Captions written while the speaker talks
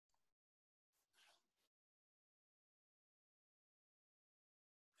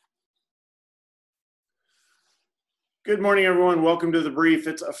Good morning, everyone. Welcome to the brief.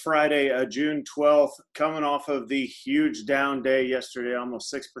 It's a Friday, June 12th, coming off of the huge down day yesterday,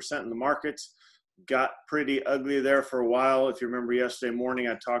 almost 6% in the markets. Got pretty ugly there for a while. If you remember yesterday morning,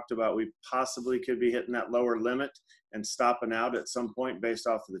 I talked about we possibly could be hitting that lower limit and stopping out at some point based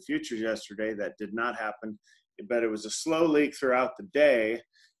off of the futures yesterday. That did not happen, but it was a slow leak throughout the day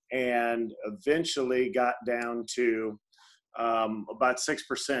and eventually got down to about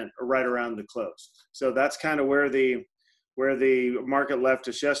 6% right around the close. So that's kind of where the market left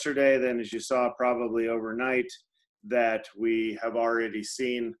us yesterday. Then, as you saw probably overnight, that we have already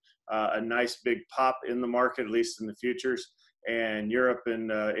seen a nice big pop in the market, at least in the futures. And Europe and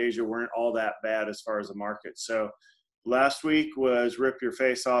Asia weren't all that bad as far as the market. So last week was rip your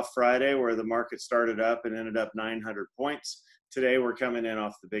face off Friday, where the market started up and ended up 900 points. Today we're coming in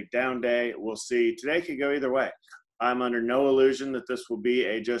off the big down day. We'll see. Today could go either way. I'm under no illusion that this will be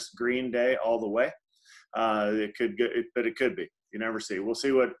a just green day all the way. It could go, but it could be. You never see. We'll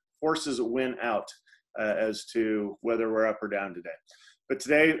see what forces win out as to whether we're up or down today. But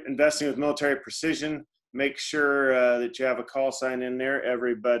today, investing with military precision. Make sure that you have a call sign in there.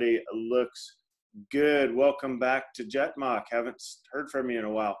 Everybody looks good. Welcome back to JetMock. Haven't heard from you in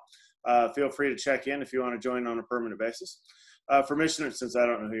a while. Feel free to check in if you want to join on a permanent basis. For mission, since I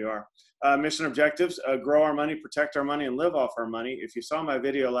don't know who you are. Mission objectives, grow our money, protect our money, and live off our money. If you saw my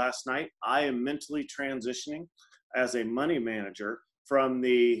video last night, I am mentally transitioning as a money manager from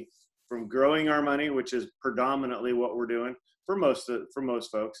growing our money, which is predominantly what we're doing for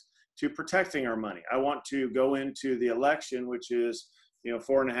most folks, to protecting our money. I want to go into the election, which is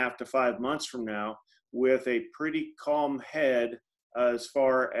 4.5 to 5 months from now, with a pretty calm head as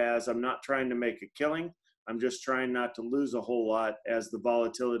far as I'm not trying to make a killing. I'm just trying not to lose a whole lot as the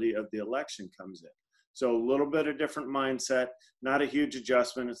volatility of the election comes in. So a little bit of different mindset, not a huge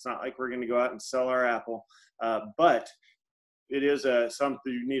adjustment. It's not like we're going to go out and sell our apple, but it is something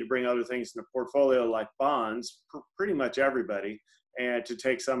you need to bring other things in the portfolio like bonds, pretty much everybody, and to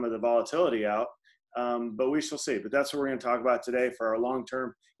take some of the volatility out. But we shall see. But that's what we're going to talk about today for our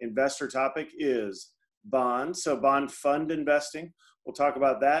long-term investor topic is bonds. So bond fund investing. We'll talk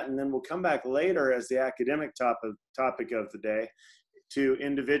about that, and then we'll come back later as the academic topic of the day to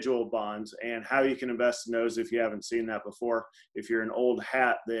individual bonds and how you can invest in those if you haven't seen that before. If you're an old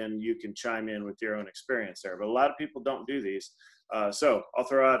hat, then you can chime in with your own experience there. But a lot of people don't do these. So I'll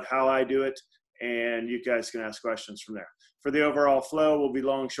throw out how I do it, and you guys can ask questions from there. For the overall flow, we'll be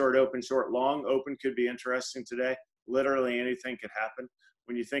long, short, long. Open could be interesting today. Literally anything could happen.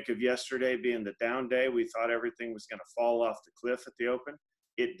 When you think of yesterday being the down day, we thought everything was going to fall off the cliff at the open.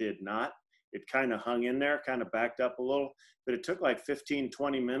 It did not. It kind of hung in there, kind of backed up a little, but it took like 15,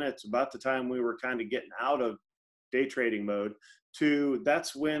 20 minutes, about the time we were kind of getting out of day trading mode,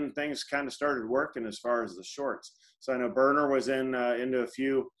 that's when things kind of started working as far as the shorts. So I know Burner was into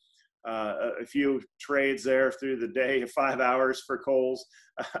a few trades there through the day, 5 hours for Coles.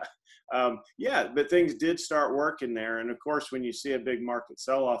 Yeah, but things did start working there. And of course, when you see a big market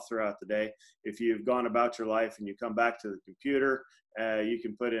sell-off throughout the day, if you've gone about your life and you come back to the computer, you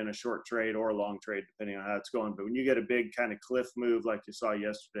can put in a short trade or a long trade, depending on how it's going. But when you get a big kind of cliff move like you saw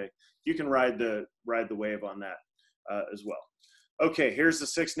yesterday, you can ride the wave on that as well. Okay, here's the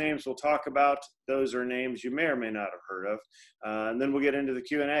 6 names we'll talk about. Those are names you may or may not have heard of. And then we'll get into the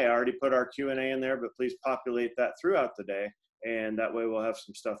Q&A. I already put our Q&A in there, but please populate that throughout the day. And that way we'll have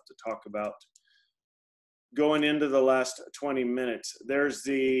some stuff to talk about going into the last 20 minutes. There's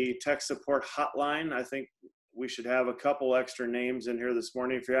the tech support hotline. I think we should have a couple extra names in here this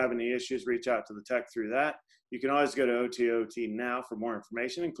morning. If you have any issues, reach out to the tech through that. You can always go to OTOT now for more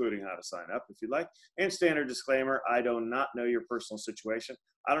information, including how to sign up if you'd like. And standard disclaimer, I do not know your personal situation.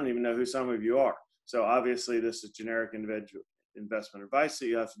 I don't even know who some of you are. So obviously this is generic individual investment advice, so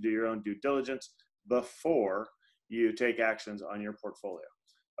you have to do your own due diligence before you take actions on your portfolio.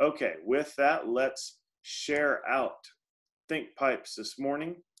 Okay, with that, let's share out Think Pipes this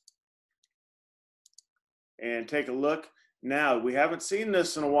morning and take a look. Now, we haven't seen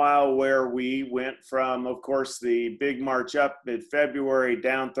this in a while where we went from, of course, the big March up mid-February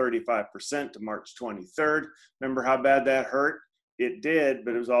down 35% to March 23rd. Remember how bad that hurt? It did,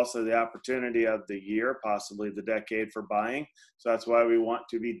 but it was also the opportunity of the year, possibly the decade for buying. So that's why we want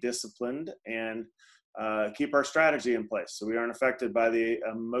to be disciplined and keep our strategy in place so we aren't affected by the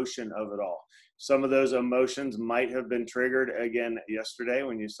emotion of it all. Some of those emotions might have been triggered again yesterday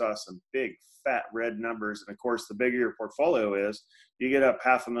when you saw some big fat red numbers. And of course, the bigger your portfolio is, you get up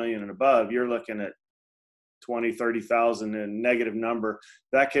 $500,000 and above, you're looking at 20, 30,000 in negative number.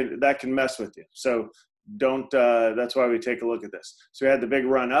 That can mess with you. So that's why we take a look at this. So we had the big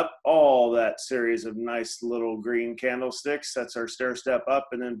run up, all that series of nice little green candlesticks. That's our stair step up,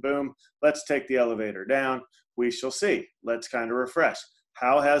 and then boom, let's take the elevator down. We shall see. Let's kind of refresh.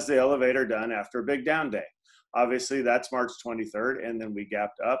 How has the elevator done after a big down day? Obviously, that's March 23rd, and then we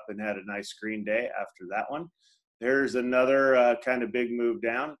gapped up and had a nice green day after that one. There's another kind of big move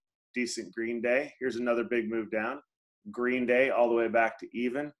down, decent green day. Here's another big move down, green day all the way back to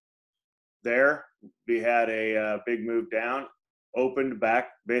even. There, we had a big move down, opened back,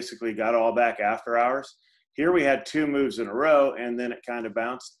 basically got all back after hours. Here we had two moves in a row, and then it kind of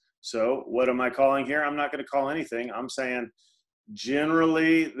bounced. So what am I calling here? I'm not going to call anything. I'm saying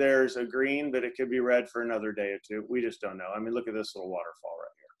generally there's a green, but it could be red for another day or two. We just don't know. I mean, look at this little waterfall right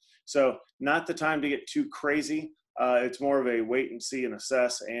here. So not the time to get too crazy. It's more of a wait and see and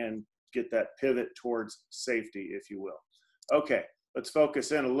assess and get that pivot towards safety, if you will. Okay, let's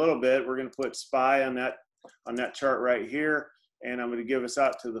focus in a little bit. We're going to put SPY on that chart right here, and I'm going to give us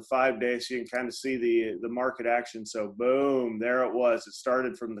out to the 5-day so you can kind of see the market action. So boom, there it was. It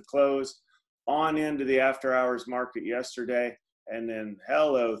started from the close on into the after hours market yesterday, and then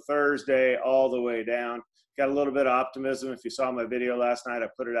hello Thursday all the way down. Got a little bit of optimism. If you saw my video last night, I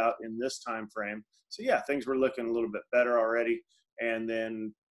put it out in this time frame. So yeah, things were looking a little bit better already, and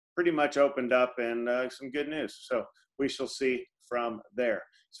then pretty much opened up, and some good news. So we shall see from there.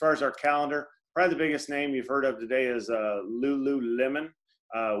 As far as our calendar, probably the biggest name you've heard of today is Lululemon.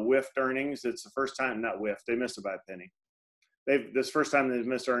 Whiffed earnings. It's the first time, not whiffed, they missed it by a penny. This first time they've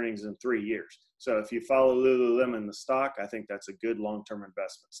missed earnings in 3 years. So if you follow Lululemon, the stock, I think that's a good long-term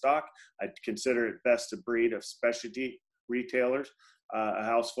investment stock. I'd consider it best of breed of specialty retailers. A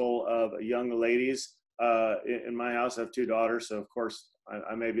house full of young ladies. In my house, I have 2 daughters, so of course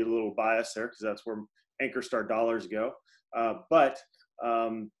I may be a little biased there because that's where Anchor Star dollars go. But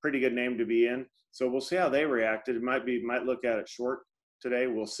pretty good name to be in. So we'll see how they reacted. It might look at it short today.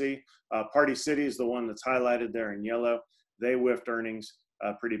 We'll see. Party City is the one that's highlighted there in yellow. They whiffed earnings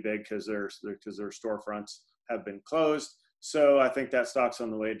pretty big because their storefronts have been closed. So I think that stock's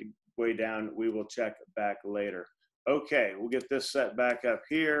on the way down. We will check back later. Okay, we'll get this set back up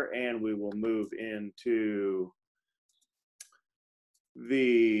here, and we will move into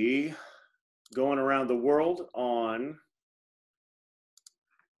the going around the world on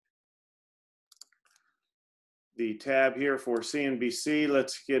the tab here for CNBC.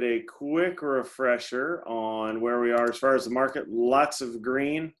 Let's get a quick refresher on where we are as far as the market. Lots of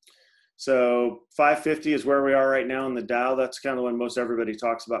green. So 550 is where we are right now in the Dow. That's kind of when most everybody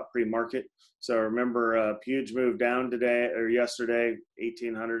talks about pre-market. So remember, a huge move down today or yesterday,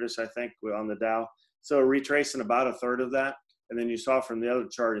 1800-ish, I think, on the Dow. So retracing about a third of that. And then you saw from the other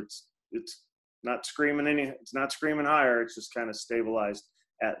chart, it's not screaming it's not screaming higher. It's just kind of stabilized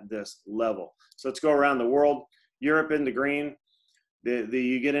at this level. So let's go around the world. Europe in the green.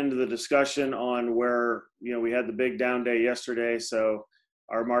 You get into the discussion on where, we had the big down day yesterday. So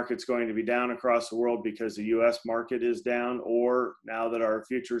our market's going to be down across the world because the U.S. market is down, or now that our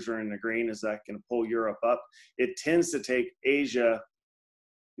futures are in the green, is that going to pull Europe up? It tends to take Asia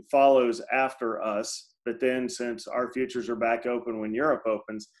follows after us, but then since our futures are back open when Europe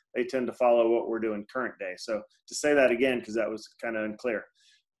opens, they tend to follow what we're doing current day. So to say that again, because that was kind of unclear,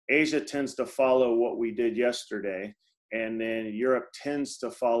 Asia tends to follow what we did yesterday, and then Europe tends to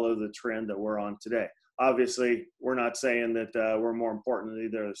follow the trend that we're on today. Obviously, we're not saying that we're more important than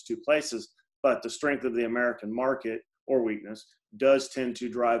either of those two places, but the strength of the American market or weakness does tend to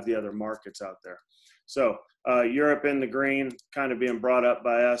drive the other markets out there. So Europe in the green, kind of being brought up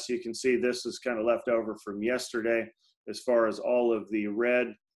by us. You can see this is kind of left over from yesterday as far as all of the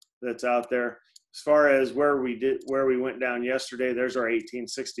red that's out there. As far as where we went down yesterday, there's our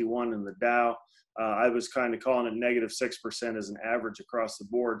 1861 in the Dow. I was kind of calling it -6% as an average across the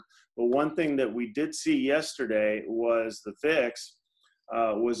board. But one thing that we did see yesterday was the VIX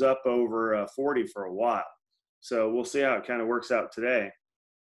was up over 40 for a while. So we'll see how it kind of works out today.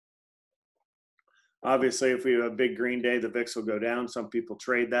 Obviously, if we have a big green day, the VIX will go down. Some people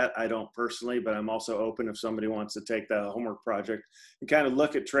trade that. I don't personally, but I'm also open if somebody wants to take that homework project and kind of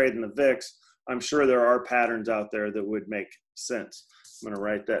look at trading the VIX. I'm sure there are patterns out there that would make sense. I'm going to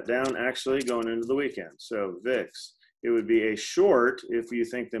write that down actually going into the weekend. So VIX, it would be a short if you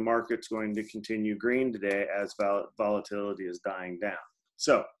think the market's going to continue green today as volatility is dying down.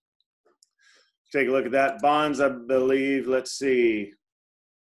 So take a look at that. Bonds, I believe, let's see.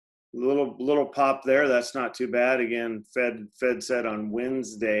 Little pop there. That's not too bad. Again, Fed said on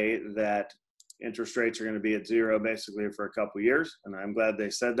Wednesday that interest rates are going to be at 0 basically for a couple of years, and I'm glad they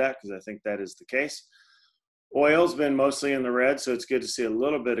said that because I think that is the case. Oil's been mostly in the red, so it's good to see a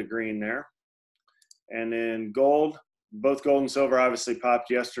little bit of green there. And then gold, both gold and silver obviously popped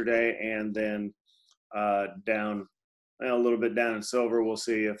yesterday, and then down a little bit down in silver. We'll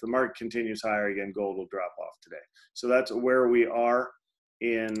see if the market continues higher again, gold will drop off today. So that's where we are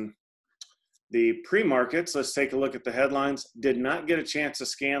in the pre-markets. Let's take a look at the headlines. Did not get a chance to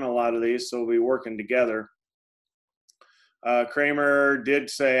scan a lot of these, so we'll be working together. Kramer did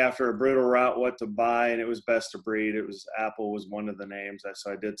say after a brutal rout what to buy, and it was best of breed. It was Apple was one of the names,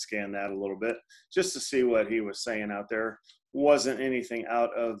 so I did scan that a little bit just to see what he was saying out there. Wasn't anything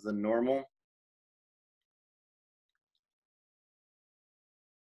out of the normal.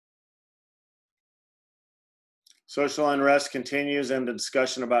 Social unrest continues, and the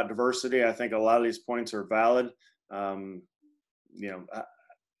discussion about diversity. I think a lot of these points are valid.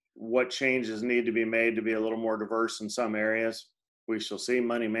 What changes need to be made to be a little more diverse in some areas. We shall see.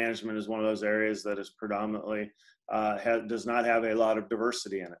 Money management is one of those areas that is predominantly does not have a lot of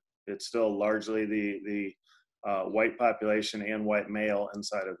diversity in it. It's still largely the white population and white male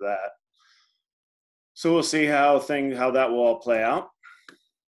inside of that. So we'll see how that will all play out.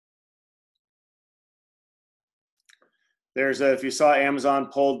 If you saw Amazon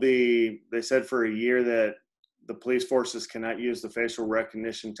pulled they said for a year that the police forces cannot use the facial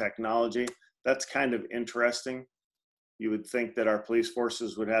recognition technology. That's kind of interesting. You would think that our police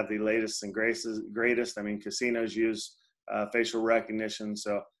forces would have the latest and greatest. I mean, casinos use facial recognition.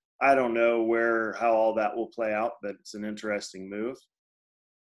 So I don't know how all that will play out, but it's an interesting move.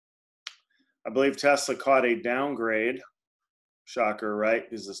 I believe Tesla caught a downgrade. Shocker, right?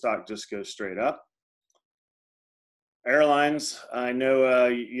 Because the stock just goes straight up. Airlines, I know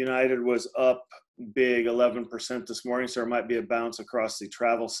United was up big 11% this morning, so there might be a bounce across the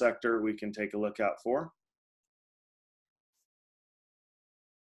travel sector we can take a look out for.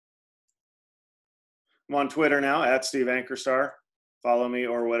 I'm on Twitter now, at Steve Anchorstar. Follow me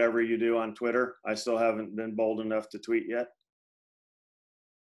or whatever you do on Twitter. I still haven't been bold enough to tweet yet.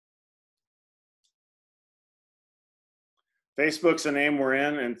 Facebook's a name we're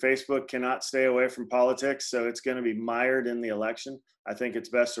in, and Facebook cannot stay away from politics, so it's going to be mired in the election. I think it's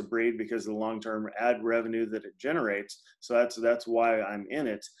best to breed because of the long-term ad revenue that it generates. So that's why I'm in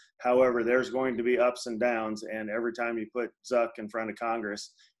it. However, there's going to be ups and downs, and every time you put Zuck in front of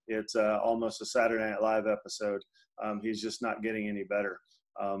Congress, it's almost a Saturday Night Live episode. He's just not getting any better.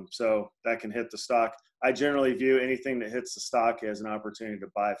 So that can hit the stock. I generally view anything that hits the stock as an opportunity to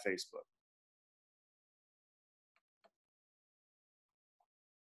buy Facebook.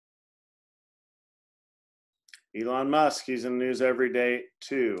 Elon Musk, he's in the news every day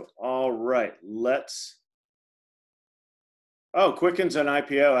too. All right, Quicken's an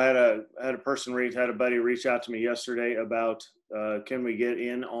IPO. I had a buddy reach out to me yesterday about can we get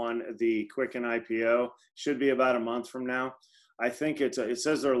in on the Quicken IPO? Should be about a month from now. I think it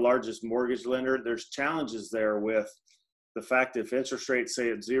says they're the largest mortgage lender. There's challenges there with the fact that if interest rates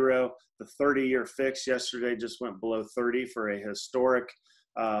say at zero, the 30-year fix yesterday just went below 30 for a historic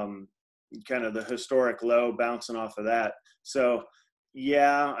kind of the historic low, bouncing off of that. So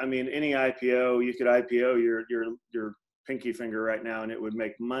yeah, I mean, any IPO, you could IPO your pinky finger right now and it would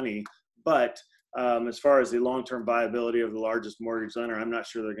make money. But as far as the long-term viability of the largest mortgage lender, I'm not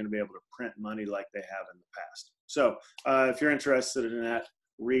sure they're going to be able to print money like they have in the past. So if you're interested in that,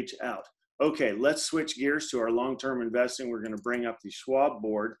 reach out. Okay, let's switch gears to our long-term investing. We're going to bring up the Schwab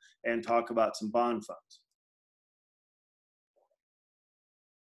board and talk about some bond funds.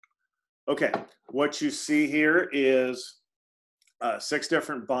 Okay, what you see here is 6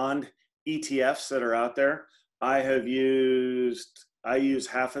 different bond ETFs that are out there. I use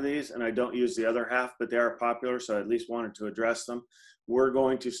half of these and I don't use the other half, but they are popular, so I at least wanted to address them. We're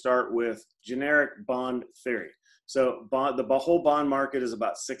going to start with generic bond theory. So the whole bond market is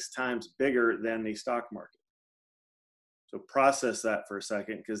about 6 times bigger than the stock market. So process that for a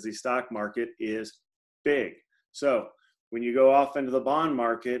second, because the stock market is big. So when you go off into the bond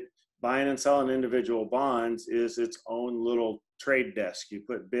market, buying and selling individual bonds is its own little trade desk. You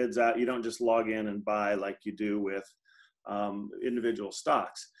put bids out. You don't just log in and buy like you do with individual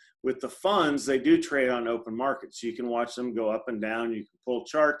stocks. With the funds, they do trade on open markets. You can watch them go up and down. You can pull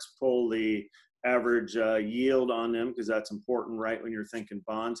charts, pull the average yield on them, because that's important, right, when you're thinking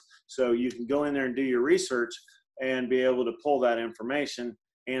bonds. So you can go in there and do your research and be able to pull that information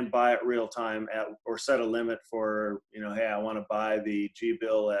and buy it real time or set a limit for, hey, I want to buy the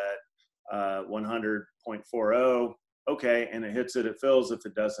G-bill at 100.40. Okay, and it hits it, it fills. If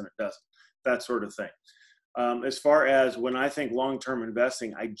it doesn't, it doesn't. That sort of thing. As far as when I think long-term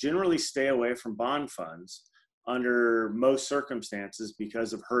investing, I generally stay away from bond funds under most circumstances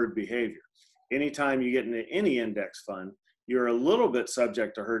because of herd behavior. Anytime you get into any index fund, you're a little bit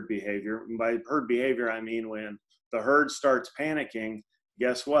subject to herd behavior. And by herd behavior, I mean when the herd starts panicking,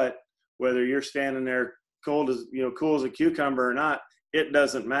 guess what? Whether you're standing there cold as, cool as a cucumber or not, it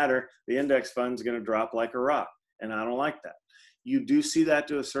doesn't matter. The index fund's going to drop like a rock. And I don't like that. You do see that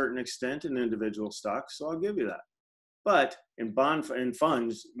to a certain extent in individual stocks, so I'll give you that. But in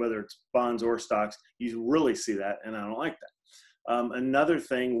funds, whether it's bonds or stocks, you really see that, and I don't like that. Another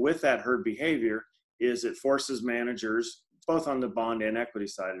thing with that herd behavior is it forces managers, both on the bond and equity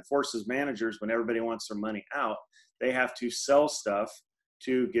side, it forces managers, when everybody wants their money out, they have to sell stuff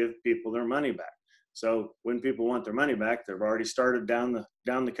to give people their money back. So when people want their money back, they've already started down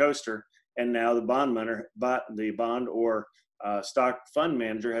the coaster, and now the bond or stock fund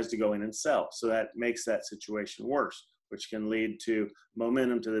manager has to go in and sell. So that makes that situation worse, which can lead to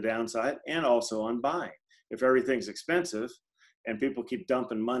momentum to the downside and also on buying. If everything's expensive and people keep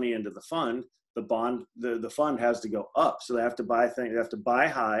dumping money into the fund, the fund has to go up. So they have to buy things, they have to buy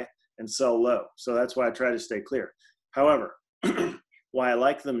high and sell low. So that's why I try to stay clear. However, why I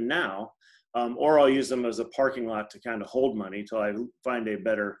like them now, or I'll use them as a parking lot to kind of hold money till I find a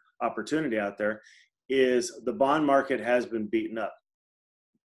better opportunity out there, is the bond market has been beaten up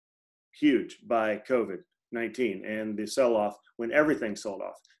huge by COVID-19 and the sell-off when everything sold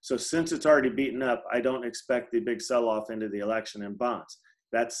off. So since it's already beaten up, I don't expect the big sell-off into the election in bonds.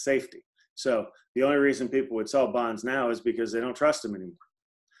 That's safety. So the only reason people would sell bonds now is because they don't trust them anymore.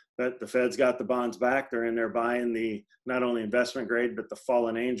 But the Fed's got the bonds back. They're in there buying the not only investment grade, but the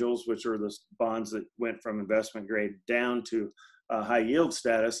fallen angels, which are the bonds that went from investment grade down to high yield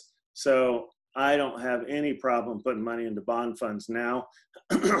status. So I don't have any problem putting money into bond funds now.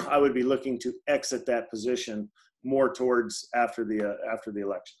 I would be looking to exit that position more towards after the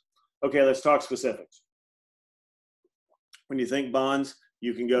election. Okay, let's talk specifics. When you think bonds,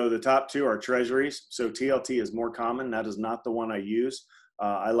 you can go, the top two are treasuries. So TLT is more common. That is not the one I use.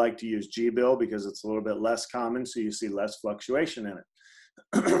 I like to use G-bill because it's a little bit less common, so you see less fluctuation in it.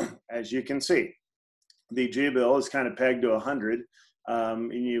 As you can see, the G-bill is kind of pegged to 100.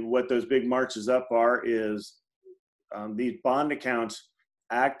 What those big marches up are is these bond accounts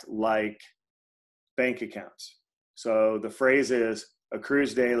act like bank accounts. So the phrase is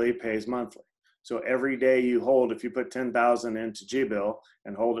accrues daily, pays monthly. So every day you hold, if you put 10,000 into G-bill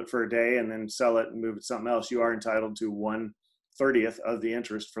and hold it for a day and then sell it and move it to something else, you are entitled to 1/30th of the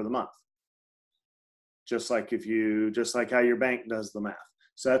interest for the month. Just like how your bank does the math.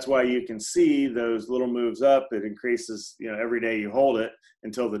 So that's why you can see those little moves up. It increases, every day you hold it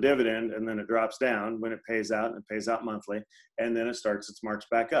until the dividend, and then it drops down when it pays out, and it pays out monthly, and then it starts its march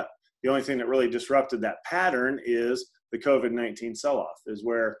back up. The only thing that really disrupted that pattern is the COVID-19 sell-off, is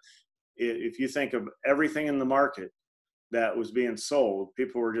where if you think of everything in the market that was being sold,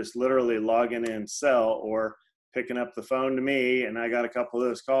 people were just literally logging in, sell, or picking up the phone to me, and I got a couple of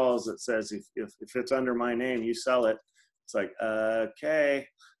those calls that says, if it's under my name, you sell it. It's like, okay.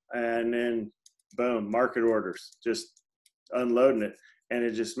 And then boom, market orders, just unloading it. And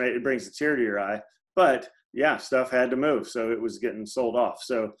it brings a tear to your eye. But yeah, stuff had to move. So it was getting sold off.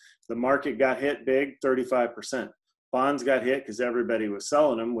 So the market got hit big, 35%. Bonds got hit because everybody was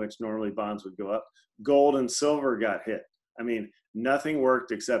selling them, which normally bonds would go up. Gold and silver got hit. I mean, nothing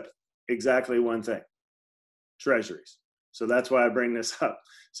worked except exactly one thing: treasuries. So that's why I bring this up.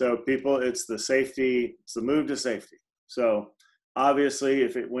 So people, it's the move to safety. So obviously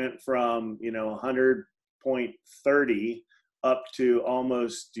if it went from, 100.30 up to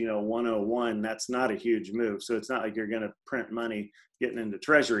almost, 101, that's not a huge move. So it's not like you're going to print money getting into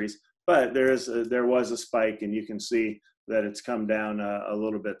treasuries, but there was a spike, and you can see that it's come down a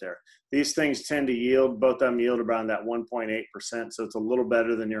little bit there. These things tend to yield, both of them yield around that 1.8%. So it's a little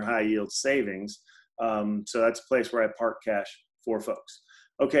better than your high yield savings. So that's a place where I park cash for folks.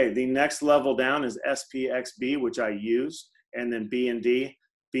 Okay, the next level down is SPXB, which I use, and then B&D.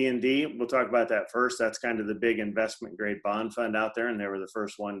 B&D, we'll talk about that first. That's kind of the big investment grade bond fund out there, and they were the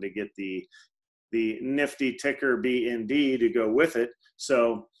first one to get the nifty ticker B&D to go with it.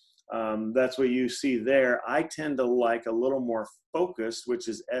 So that's what you see there. I tend to like a little more focused, which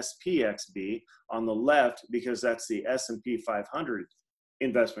is SPXB on the left, because that's the S&P 500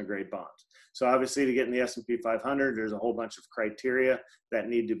 investment grade bonds. So obviously, to get in the S&P 500, there's a whole bunch of criteria that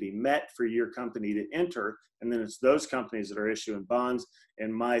need to be met for your company to enter. And then it's those companies that are issuing bonds.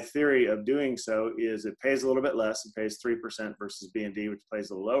 And my theory of doing so is it pays a little bit less. It pays 3% versus B&D, which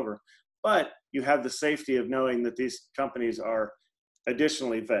pays a little over. But you have the safety of knowing that these companies are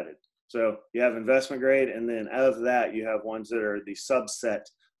additionally vetted. So you have investment grade, and then out of that, you have ones that are the subset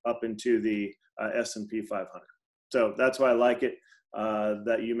up into the S&P 500. So that's why I like it.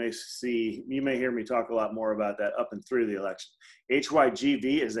 that you may hear me talk a lot more about that up and through the election.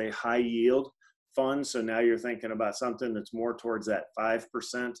 HYGV is a high yield fund, so now you're thinking about something that's more towards that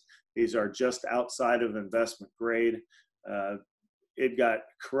 5%. These are just outside of investment grade. It got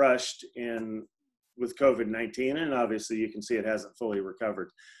crushed with COVID-19, and obviously you can see it hasn't fully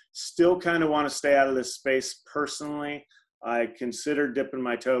recovered. Still kind of want to stay out of this space personally. I consider dipping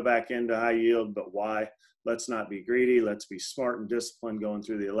my toe back into high yield, but why? Let's not be greedy. Let's be smart and disciplined going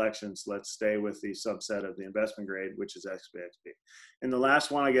through the elections. Let's stay with the subset of the investment grade, which is XBXB. And the last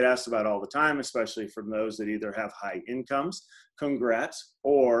one I get asked about all the time, especially from those that either have high incomes, congrats,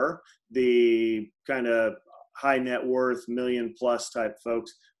 or the kind of high net worth, million plus type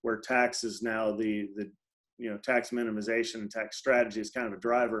folks where tax is now the tax minimization and tax strategy is kind of a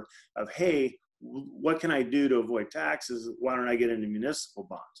driver of, hey, what can I do to avoid taxes? Why don't I get into municipal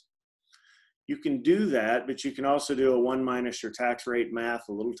bonds? You can do that, but you can also do a 1 minus your tax rate math,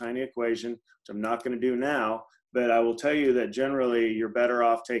 a little tiny equation, which I'm not going to do now, but I will tell you that generally you're better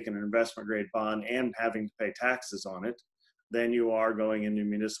off taking an investment grade bond and having to pay taxes on it than you are going into a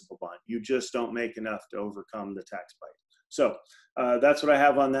municipal bond. You just don't make enough to overcome the tax bite. So that's what I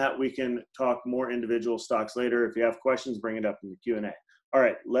have on that. We can talk more individual stocks later. If you have questions, bring it up in the Q&A. All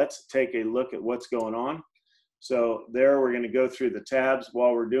right, let's take a look at what's going on. So there, we're going to go through the tabs.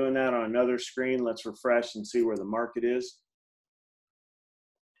 While we're doing that on another screen, let's refresh and see where the market is.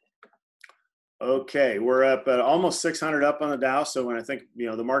 Okay, we're up at almost 600 up on the Dow. So when I think,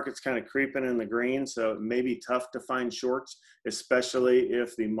 the market's kind of creeping in the green, so it may be tough to find shorts, especially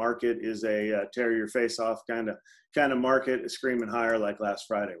if the market is a tear your face off kind of market, screaming higher like last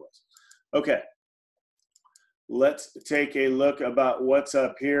Friday was. Okay. Let's take a look about what's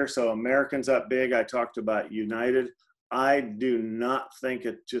up here. So Americans up big. I talked about United. I do not think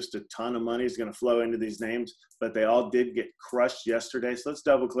just a ton of money is going to flow into these names, but they all did get crushed yesterday. So let's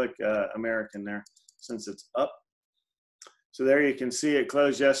double click American there since it's up. So there you can see it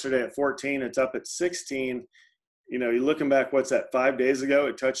closed yesterday at 14. It's up at 16. You're looking back, what's that, 5 days ago?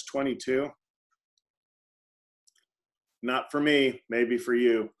 It touched 22. Not for me, maybe for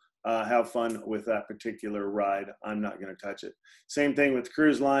you. Have fun with that particular ride. I'm not going to touch it. Same thing with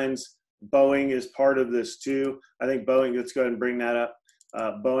cruise lines. Boeing is part of this too. I think Boeing, let's go ahead and bring that up.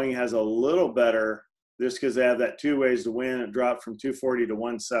 Boeing has a little better, just because they have that 2 ways to win. It dropped from 240 to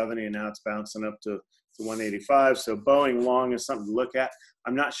 170, and now it's bouncing up to 185. So Boeing long is something to look at.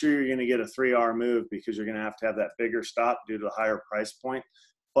 I'm not sure you're going to get a 3R move because you're going to have that bigger stop due to the higher price point.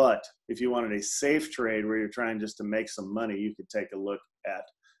 But if you wanted a safe trade where you're trying just to make some money, you could take a look at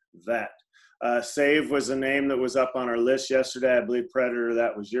that. Save was a name that was up on our list yesterday. I believe Predator,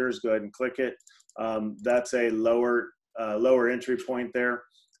 that was yours. Go ahead and click it. That's a lower entry point there,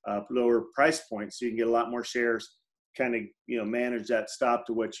 lower price point, so you can get a lot more shares, kind of manage that stop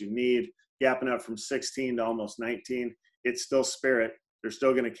to what you need. Gapping up from 16 to almost 19. It's still Spirit. They're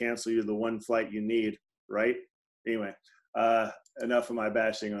still going to cancel you the one flight you need, right? Anyway, enough of my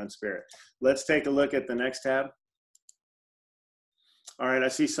bashing on Spirit. Let's take a look at the next tab. All right, I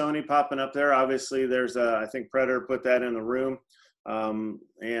see Sony popping up there. Obviously, there's I think Predator put that in the room,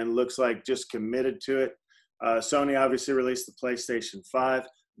 and looks like just committed to it. Sony obviously released the PlayStation 5.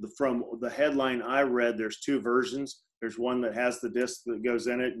 From the headline I read, there's 2 versions. There's one that has the disc that goes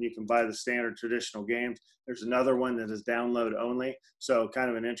in it, and you can buy the standard traditional games. There's another one that is download only, so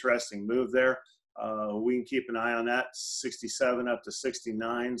kind of an interesting move there. We can keep an eye on that, 67 up to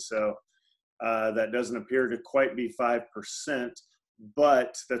 69, so that doesn't appear to quite be 5%.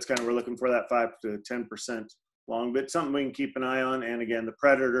 But that's kind of, we're looking for that 5 to 10% long, but something we can keep an eye on. And again, the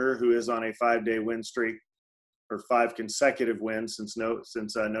Predator, who is on a 5-day win streak, or 5 consecutive wins since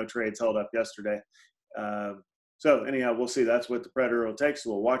no trades held up yesterday. So anyhow, we'll see. That's what the Predator will take.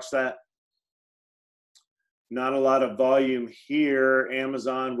 So we'll watch that. Not a lot of volume here.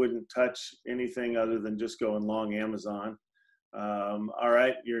 Amazon wouldn't touch anything other than just going long Amazon. All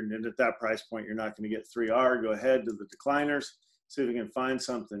right, you're at that price point. You're not going to get 3R. Go ahead to the decliners. See if we can find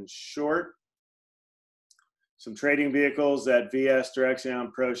something short. Some trading vehicles, that VS, Direction,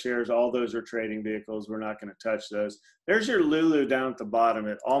 ProShares, all those are trading vehicles. We're not going to touch those. There's your Lulu down at the bottom.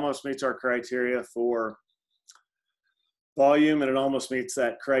 It almost meets our criteria for volume, and it almost meets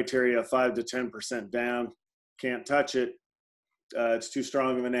that criteria 5 to 10% down. Can't touch it. It's too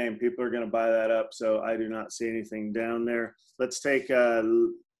strong of a name. People are going to buy that up, so I do not see anything down there. Let's take,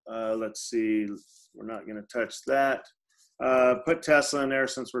 let's see, we're not going to touch that. Put Tesla in there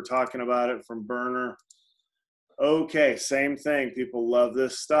since we're talking about it from Burner. Okay, same thing. People love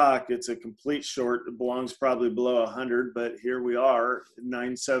this stock. It's a complete short. It belongs probably below 100, but here we are,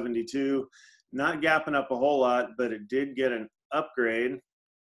 972. Not gapping up a whole lot, but it did get an upgrade.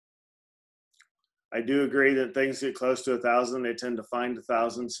 I do agree that things get close to 1,000, they tend to find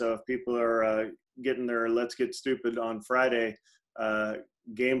 1,000. So if people are getting their let's get stupid on Friday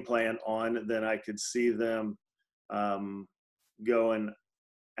game plan on, then I could see them going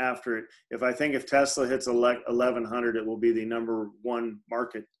after it. If Tesla hits 1,100, it will be the #1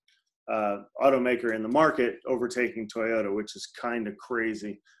 market automaker in the market, overtaking Toyota, which is kind of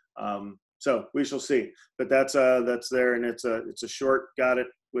crazy. So we shall see. But that's there, and it's a short. Got it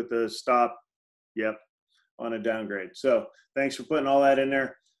with the stop. Yep, on a downgrade. So thanks for putting all that in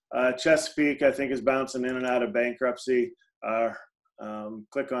there. Chesapeake, I think, is bouncing in and out of bankruptcy.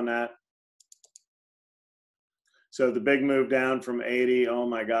 Click on that. So the big move down from 80, oh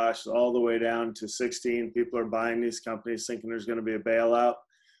my gosh, all the way down to 16. People are buying these companies thinking there's going to be a bailout.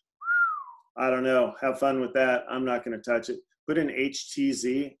 I don't know. Have fun with that. I'm not going to touch it. Put in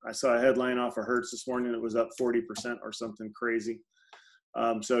HTZ. I saw a headline off of Hertz this morning. It was up 40% or something crazy.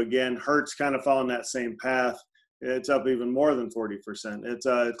 So again, Hertz kind of following that same path. It's up even more than 40%.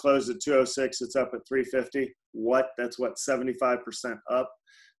 It closed at 206. It's up at 350. What? That's what, 75% up.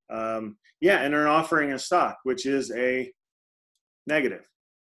 Yeah, and they're offering a stock, which is a negative,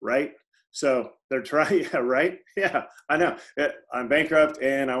 right? So they're trying, yeah, right? Yeah, I know. I'm bankrupt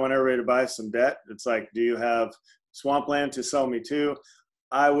and I want everybody to buy some debt. It's like, do you have swampland to sell me to?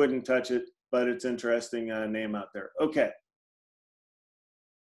 I wouldn't touch it, but it's interesting name out there. Okay.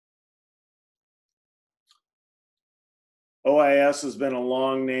 OIS has been a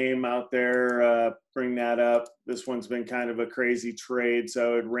long name out there. Bring that up. This one's been kind of a crazy trade.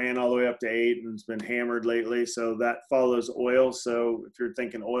 So it ran all the way up to 8 and it's been hammered lately. So that follows oil. So if you're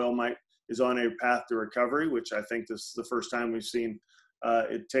thinking oil is on a path to recovery, which I think this is the first time we've seen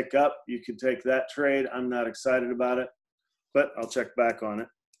it tick up, you could take that trade. I'm not excited about it, but I'll check back on it.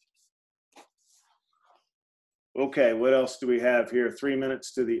 Okay, what else do we have here? 3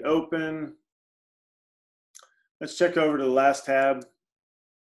 minutes to the open. Let's check over to the last tab.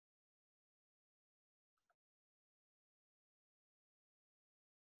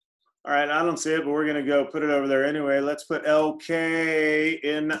 All right, I don't see it, but we're gonna go put it over there anyway. Let's put LK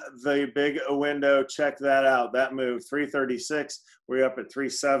in the big window. Check that out. That move, 336. We're up at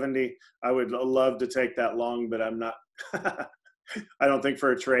 370. I would love to take that long, but I'm not. I don't think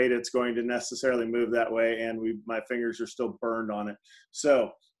for a trade it's going to necessarily move that way, and my fingers are still burned on it.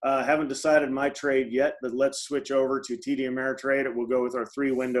 So haven't decided my trade yet, but let's switch over to TD Ameritrade. It will go with our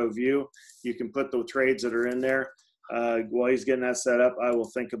 3-window view. You can put the trades that are in there. While he's getting that set up, I will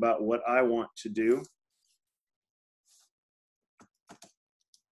think about what I want to do.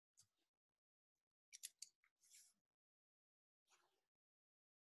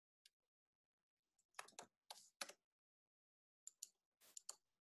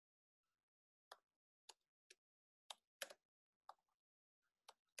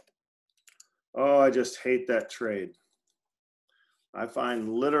 Oh, I just hate that trade. I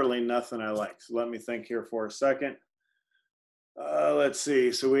find literally nothing I like. So let me think here for a second. Let's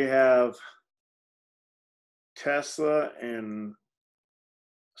see. So we have Tesla and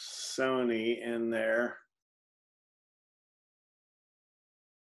Sony in there.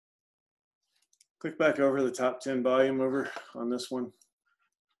 Click back over the top 10 volume over on this one.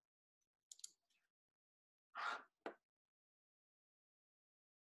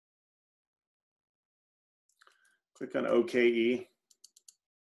 Click on OKE.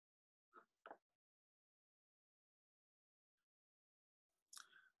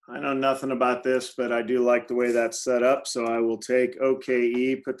 I know nothing about this, but I do like the way that's set up. So I will take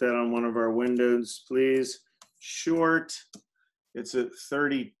OKE, put that on one of our windows, please. Short, it's at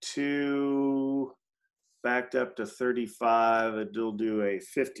 32, backed up to 35. It'll do a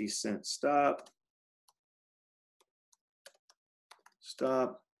 50-cent stop.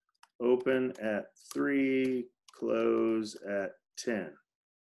 Stop, open at 3, close at 10.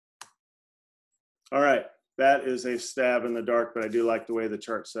 All right. That is a stab in the dark, but I do like the way the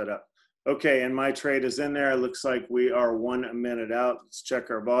chart's set up. Okay, and my trade is in there. It looks like we are 1 minute out. Let's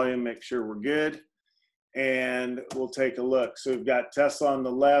check our volume, make sure we're good. And we'll take a look. So we've got Tesla on the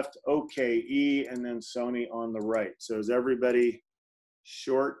left, OKE, and then Sony on the right. So is everybody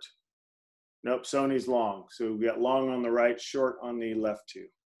short? Nope, Sony's long. So we've got long on the right, short on the left too.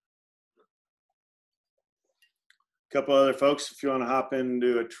 A couple other folks, if you want to hop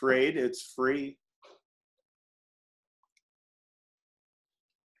into a trade, it's free.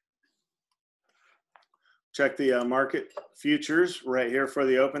 Check the market futures right here for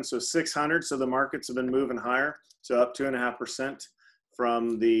the open. So 600. So the markets have been moving higher. So up 2.5%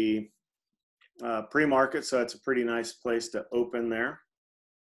 from the pre-market. So that's a pretty nice place to open there.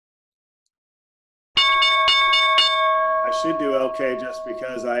 I should do okay just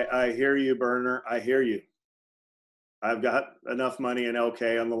because I hear you, Burner. I hear you. I've got enough money in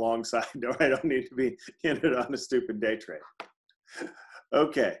LK on the long side, or I don't need to be in it on a stupid day trade.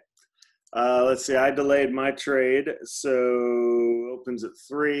 Okay. Let's see. I delayed my trade, so opens at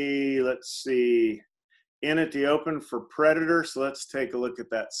 3. Let's see. In at the open for Predator. So let's take a look at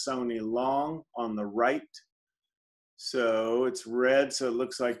that Sony long on the right. So it's red, so it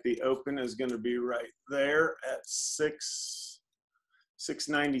looks like the open is going to be right there at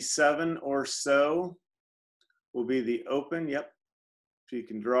 697 or so will be the open. Yep. So you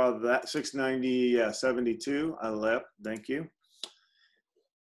can draw that 690, 72. I left. Thank you.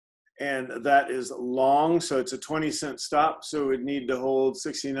 And that is long, so it's a 20-cent stop. So we'd need to hold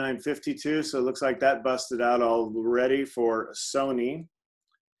 69.52. So it looks like that busted out already for Sony.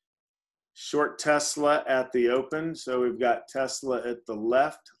 Short Tesla at the open. So we've got Tesla at the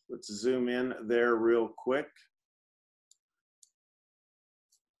left. Let's zoom in there real quick.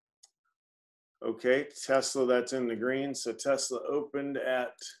 Okay, Tesla, that's in the green. So Tesla opened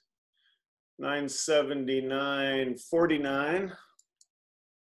at 979.49.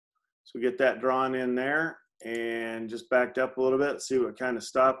 So we get that drawn in there and just backed up a little bit. See what kind of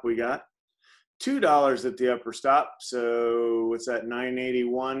stop we got. $2 at the upper stop. So what's that?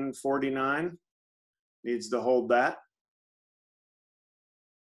 981.49. Needs to hold that.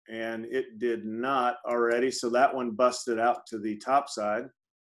 And it did not already. So that one busted out to the top side.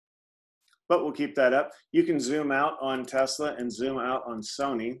 But we'll keep that up. You can zoom out on Tesla and zoom out on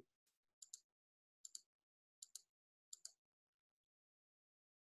Sony.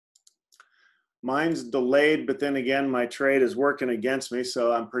 Mine's delayed, but then again, my trade is working against me,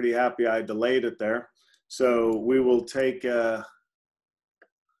 so I'm pretty happy I delayed it there. So we will take, we're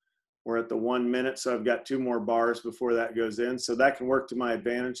at the 1 minute, so I've got 2 more bars before that goes in. So that can work to my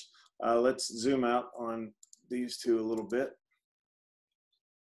advantage. Let's zoom out on these two a little bit.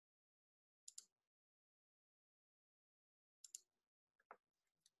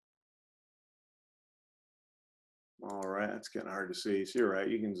 All right, that's getting hard to see. So you're right,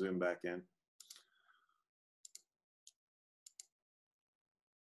 you can zoom back in.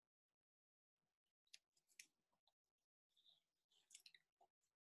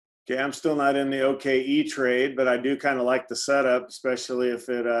 Okay, I'm still not in the OKE trade, but I do kind of like the setup, especially if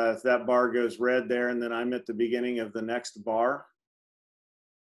if that bar goes red there and then I'm at the beginning of the next bar.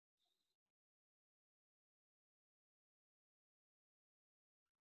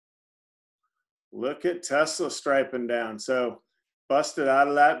 Look at Tesla striping down. So busted out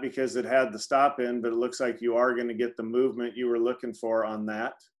of that because it had the stop in, but it looks like you are going to get the movement you were looking for on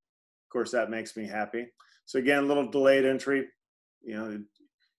that. Of course, that makes me happy. So again, a little delayed entry. You know,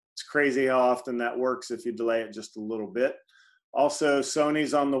 it's crazy how often that works if you delay it just a little bit. Also,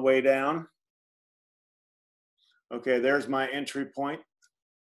 Sony's on the way down. Okay, there's my entry point.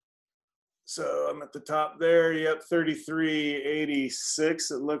 So I'm at the top there. Yep,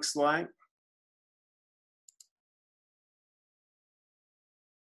 33.86 it looks like.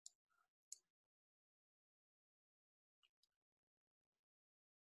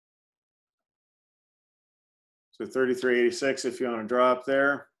 So 33.86 if you want to drop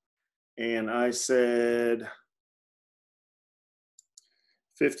there. And I said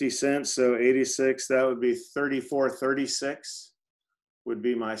 50 cents, so 86, that would be 34.36 would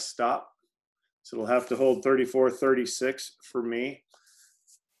be my stop. So it'll have to hold 34.36 for me.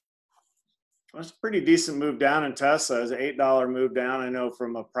 That's a pretty decent move down in Tesla. It's an $8 move down. I know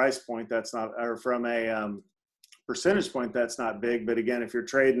from a price point that's not, or from a percentage point that's not big, but again, if you're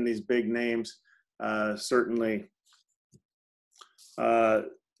trading these big names, certainly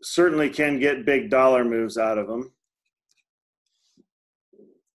can get big dollar moves out of them.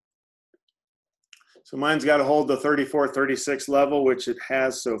 So mine's got to hold the 34.36 level, which it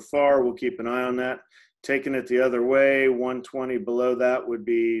has so far. We'll keep an eye on that. Taking it the other way, 120 below that would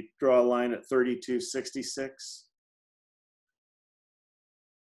be draw a line at 32.66.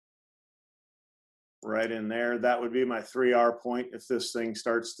 Right in there. That would be my 3R point if this thing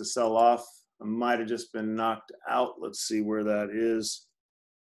starts to sell off. I might have just been knocked out. Let's see where that is.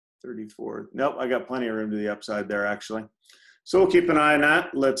 34. Nope, I got plenty of room to the upside there, actually. So we'll keep an eye on that.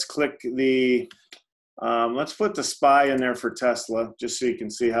 Let's click the, let's put the SPY in there for Tesla, just so you can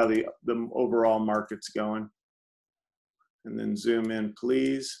see how the overall market's going. And then zoom in,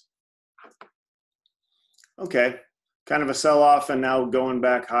 please. Okay, kind of a sell-off and now going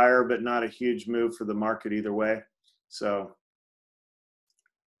back higher, but not a huge move for the market either way. So,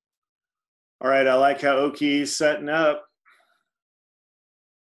 all right, I like how OKE is setting up.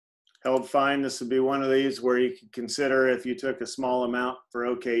 Held fine. This would be one of these where you could consider if you took a small amount for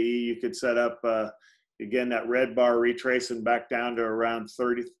OKE, you could set up, Again, that red bar retracing back down to around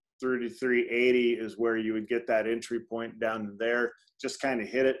 33.80 is where you would get that entry point down there. Just kind of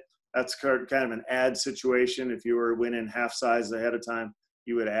hit it. That's kind of an add situation. If you were winning half size ahead of time,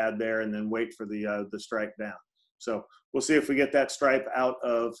 you would add there and then wait for the strike down. So we'll see if we get that stripe out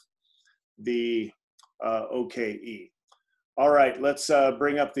of the OKE. All right, let's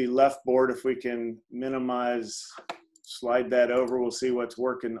bring up the left board. If we can minimize, slide that over, we'll see what's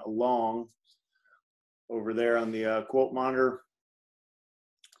working along over there on the quote monitor.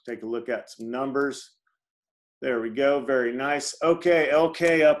 Take a look at some numbers. There we go, very nice. Okay,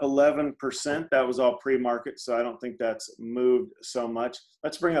 LK up 11%. That was all pre-market, so I don't think that's moved so much.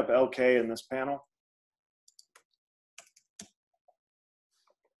 Let's bring up LK in this panel.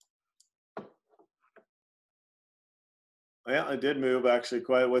 Yeah, it did move actually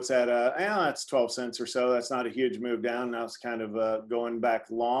quite. What's that? Yeah, that's 12 cents or so. That's not a huge move down. Now it's kind of going back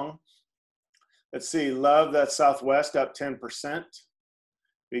long. Let's see, Love, that's Southwest up 10%.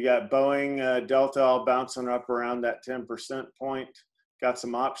 We got Boeing, Delta all bouncing up around that 10% point. Got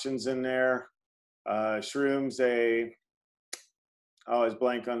some options in there. Shrooms, I always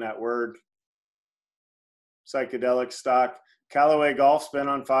blank on that word. Psychedelic stock. Callaway Golf's been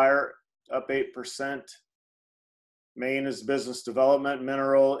on fire, up 8%. Maine is business development.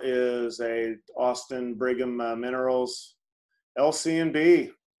 Mineral is a Austin Brigham Minerals.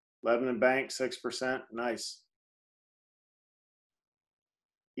 LC&B, Lebanon Bank, 6%. Nice.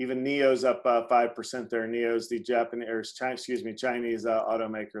 Even NIO's up 5% there. NIO's the Chinese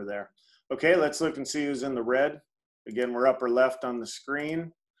automaker there. Okay, let's look and see who's in the red. Again, we're upper left on the screen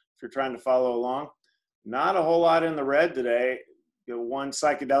if you're trying to follow along. Not a whole lot in the red today. One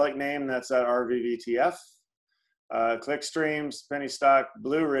psychedelic name, that's that RVVTF. Clickstreams, penny stock,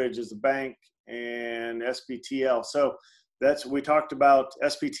 Blue Ridge is the bank, and SPTL. So we talked about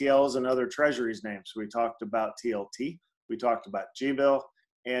SPTLs and other treasuries names. We talked about TLT. We talked about G-bill,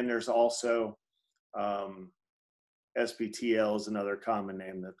 and there's also SPTL is another common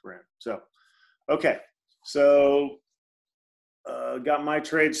name that we're in. So, okay. So got my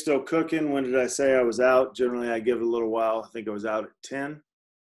trade still cooking. When did I say I was out? Generally, I give it a little while. I think I was out at 10.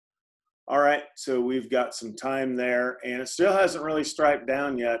 All right, so we've got some time there, and it still hasn't really striped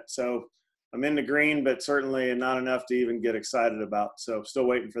down yet. So I'm in the green, but certainly not enough to even get excited about. So still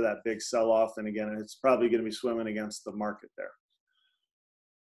waiting for that big sell-off. And again, it's probably going to be swimming against the market there.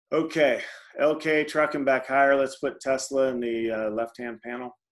 Okay, LK trucking back higher. Let's put Tesla in the left-hand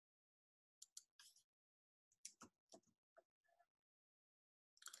panel.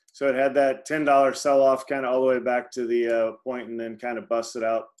 So it had that $10 sell-off kind of all the way back to the point and then kind of busted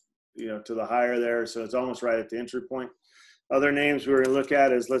out, to the higher there. So it's almost right at the entry point. Other names we're going to look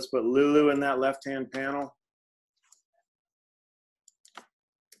at is, let's put Lulu in that left-hand panel.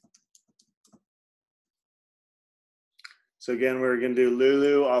 So again, we're going to do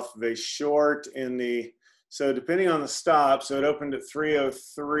Lulu off of a short in the, so depending on the stop, so it opened at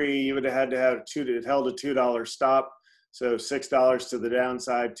 303, you would have had to have it held a $2 stop. So $6 to the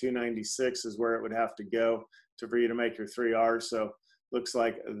downside, 296 is where it would have to go for you to make your 3 Rs. So looks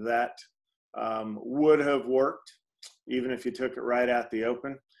like that would have worked, even if you took it right at the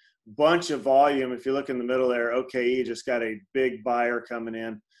open. Bunch of volume. If you look in the middle there, OKE just got a big buyer coming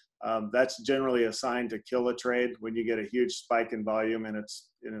in. That's generally a sign to kill a trade when you get a huge spike in volume and it's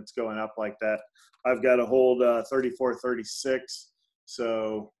going up like that. I've got to hold 34.36,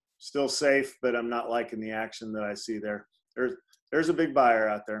 so still safe, but I'm not liking the action that I see there. There's a big buyer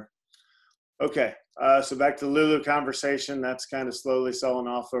out there. Okay, so back to the Lulu conversation. That's kind of slowly selling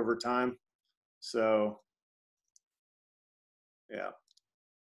off over time. So, yeah,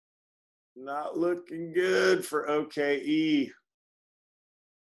 not looking good for OKE.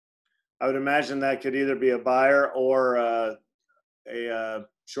 I would imagine that could either be a buyer or a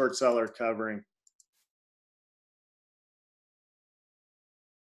short seller covering.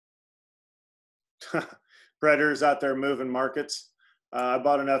 Predators out there moving markets. I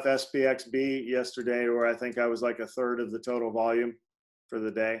bought enough SPXB yesterday where I think I was like a third of the total volume for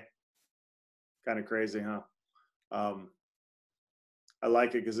the day. Kind of crazy, huh? I like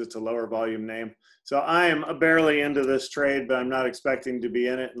it because it's a lower volume name. So I am barely into this trade, but I'm not expecting to be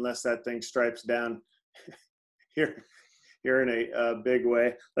in it unless that thing stripes down here in a big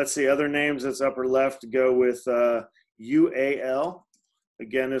way. Let's see, other names that's upper left go with UAL.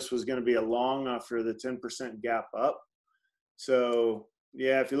 Again, this was going to be a long after the 10% gap up. So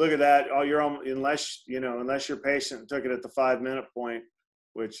yeah, if you look at that, unless you're patient and took it at the 5-minute point,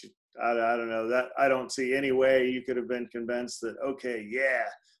 which I don't know, that I don't see any way you could have been convinced that, okay, yeah,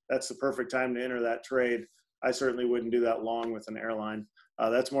 that's the perfect time to enter that trade. I certainly wouldn't do that long with an airline.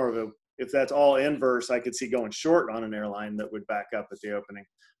 That's more of if that's all inverse, I could see going short on an airline that would back up at the opening.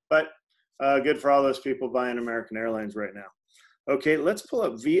 But good for all those people buying American Airlines right now. Okay, let's pull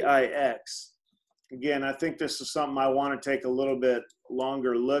up VIX. Again, I think this is something I want to take a little bit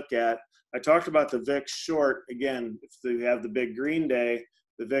longer look at. I talked about the VIX short. Again, if you have the big green day,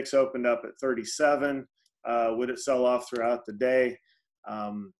 the VIX opened up at 37. Would it sell off throughout the day?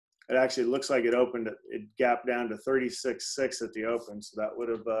 It actually looks like it gapped down to 36.6 at the open. So that would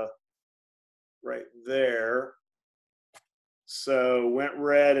have right there. So went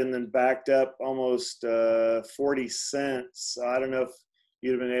red and then backed up almost 40 cents. So I don't know if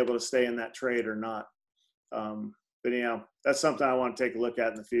you'd have been able to stay in that trade or not. But anyhow, that's something I want to take a look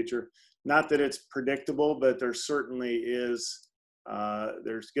at in the future. Not that it's predictable, but there certainly is,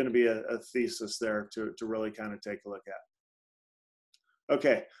 there's going to be a thesis there to really kind of take a look at.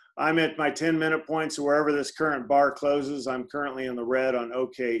 Okay, I'm at my 10-minute point, so wherever this current bar closes, I'm currently in the red on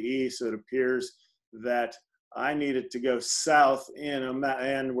OKE, so it appears that I needed to go south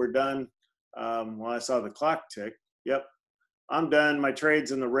and we're done. Well, I saw the clock tick. Yep, I'm done. My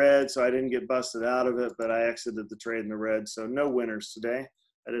trade's in the red, so I didn't get busted out of it, but I exited the trade in the red, so no winners today.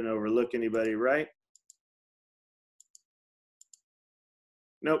 I didn't overlook anybody, right?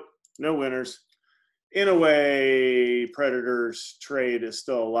 Nope, no winners. In a way, Predator's trade is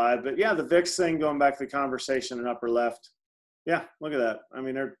still alive, but yeah, the VIX thing, going back to the conversation in upper left, yeah, look at that. I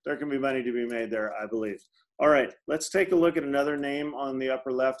mean, there can be money to be made there, I believe. All right, let's take a look at another name on the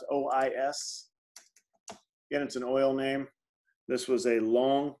upper left, OIS. Again, it's an oil name. This was a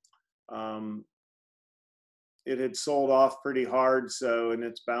long. It had sold off pretty hard, so, and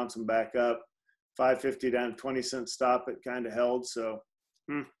it's bouncing back up. 550 down, 20-cent stop, it kind of held, so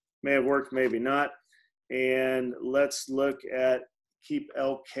may have worked, maybe not. And let's look at keep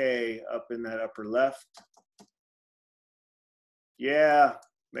LK up in that upper left. Yeah,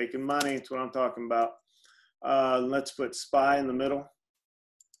 making money, that's what I'm talking about. Let's put SPY in the middle.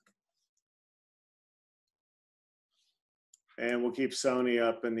 And we'll keep Sony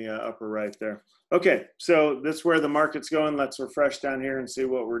up in the upper right there. Okay, so this is where the market's going. Let's refresh down here and see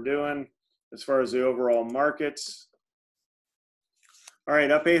what we're doing as far as the overall markets. All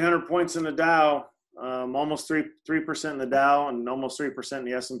right, up 800 points in the Dow, almost 3% in the Dow and almost 3% in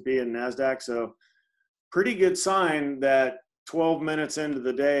the S&P and NASDAQ. So pretty good sign that 12 minutes into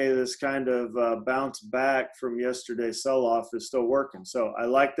the day, this kind of bounce back from yesterday's sell-off is still working. So I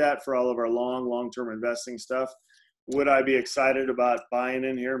like that for all of our long-term investing stuff. Would I be excited about buying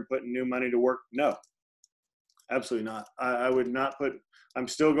in here and putting new money to work? No, absolutely not. I would not put, I'm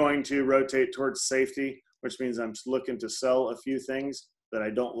still going to rotate towards safety, which means I'm looking to sell a few things that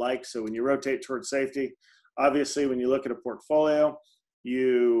I don't like. So when you rotate towards safety, obviously when you look at a portfolio,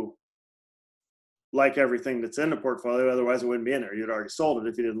 you like everything that's in the portfolio, otherwise it wouldn't be in there. You'd already sold it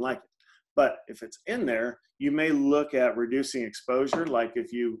if you didn't like it. But if it's in there, you may look at reducing exposure, like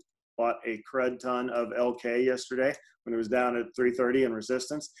if you bought a crud ton of LK yesterday when it was down at 330 in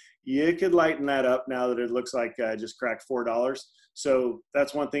resistance. You could lighten that up now that it looks like I just cracked $4. So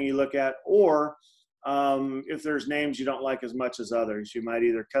that's one thing you look at. Or if there's names you don't like as much as others, you might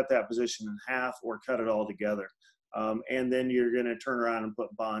either cut that position in half or cut it all together. And then you're going to turn around and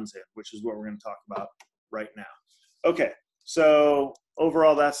put bonds in, which is what we're going to talk about right now. Okay, so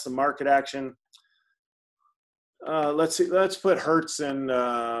overall, that's the market action. Let's see. Let's put Hertz in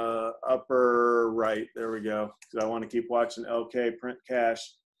upper right. There we go. Because I want to keep watching LK print cash.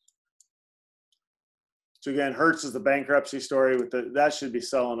 So again, Hertz is the bankruptcy story. With that should be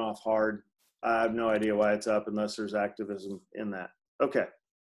selling off hard. I have no idea why it's up unless there's activism in that. Okay.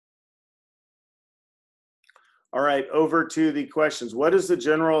 All right. Over to the questions. What is the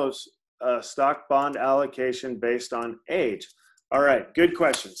general stock bond allocation based on age? All right. Good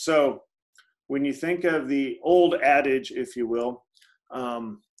question. So when you think of the old adage, if you will,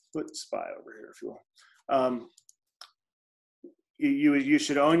 put SPY over here, if you will. You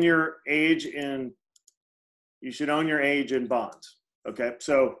should own your age in bonds. Okay,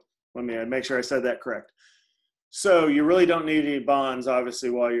 so let me make sure I said that correct. So you really don't need any bonds, obviously,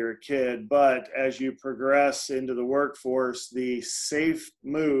 while you're a kid. But as you progress into the workforce, the safe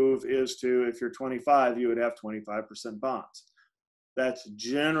move is to, if you're 25, you would have 25% bonds. That's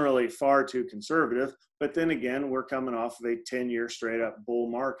generally far too conservative. But then again, we're coming off of a 10-year straight up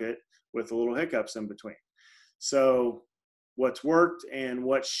bull market with a little hiccups in between. So what's worked and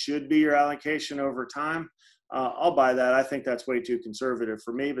what should be your allocation over time, I'll buy that. I think that's way too conservative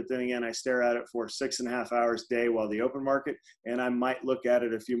for me. But then again, I stare at it for 6.5 hours a day while the open market, and I might look at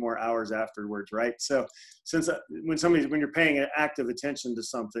it a few more hours afterwards, right? So since when you're paying active attention to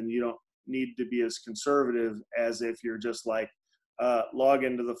something, you don't need to be as conservative as if you're just like log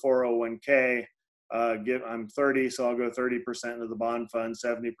into the 401k, I'm 30, so I'll go 30% into the bond fund,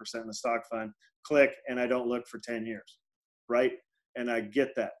 70% in the stock fund, click, and I don't look for 10 years, right? And I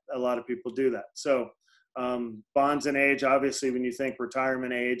get that. A lot of people do that. So bonds and age, obviously, when you think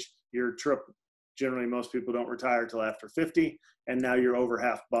retirement age, generally most people don't retire till after 50, and now you're over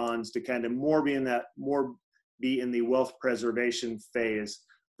half bonds to kind of more be in the wealth preservation phase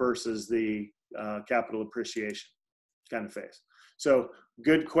versus the capital appreciation kind of phase. So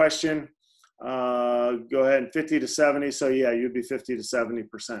good question. Go ahead, 50 to 70. So yeah, you'd be 50 to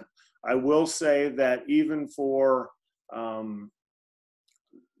 70%. I will say that even for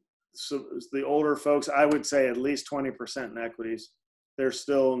so the older folks, I would say at least 20% in equities. There's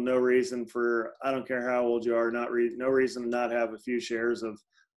still no reason for, I don't care how old you are, no reason to not have a few shares of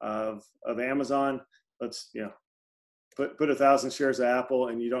Amazon. Let's, put 1,000 shares of Apple,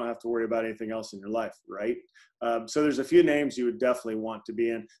 and you don't have to worry about anything else in your life, right? So there's a few names you would definitely want to be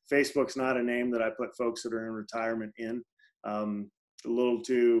in. Facebook's not a name that I put folks that are in retirement in. A little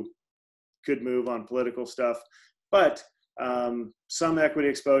too could move on political stuff, but some equity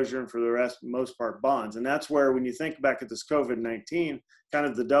exposure, and for the most part, bonds. And that's where, when you think back at this COVID-19, kind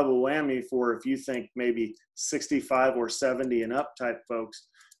of the double whammy for, if you think maybe 65 or 70 and up type folks,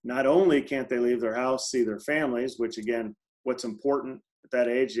 not only can't they leave their house, see their families, which again, what's important at that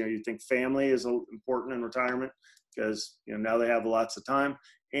age, you think family is important in retirement because, now they have lots of time.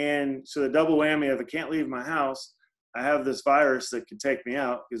 And so the double whammy of, I can't leave my house, I have this virus that could take me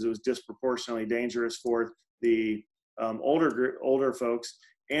out because it was disproportionately dangerous for the older folks.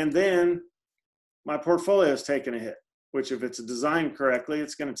 And then my portfolio is taking a hit, which if it's designed correctly,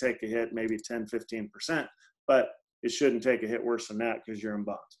 it's going to take a hit, maybe 10, 15%, but it shouldn't take a hit worse than that because you're in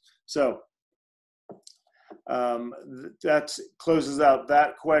bonds. So that closes out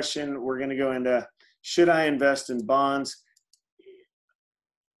that question. We're going to go into, should I invest in bonds?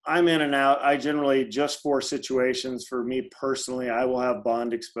 I'm in and out. I generally, just for situations, for me personally, I will have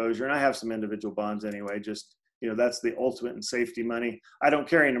bond exposure, and I have some individual bonds anyway. Just, that's the ultimate in safety money. I don't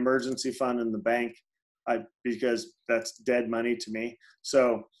carry an emergency fund in the bank because that's dead money to me.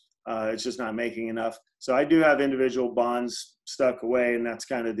 So it's just not making enough. So I do have individual bonds stuck away, and that's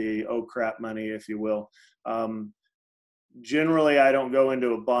kind of the oh crap money, if you will. Generally, I don't go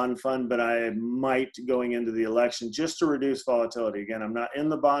into a bond fund, but I might going into the election just to reduce volatility. Again, I'm not in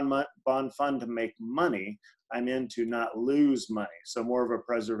the bond fund to make money. I'm in to not lose money. So more of a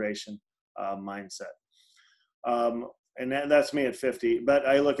preservation mindset. And that's me at 50, but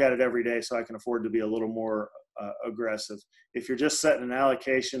I look at it every day, so I can afford to be a little more aggressive. If you're just setting an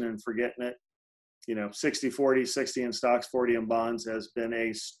allocation and forgetting it, 60-40, 60 in stocks, 40 in bonds has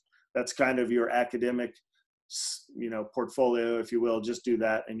been that's kind of your academic portfolio, if you will. Just do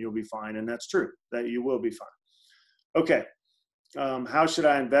that and you'll be fine. And that's true, that you will be fine. Okay. How should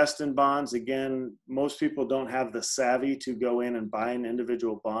I invest in bonds? Again, most people don't have the savvy to go in and buy an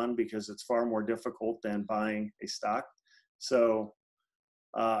individual bond because it's far more difficult than buying a stock. So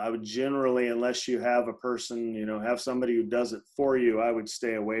I would generally, unless you have a person, have somebody who does it for you, I would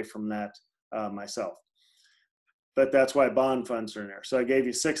stay away from that myself. But that's why bond funds are in there. So I gave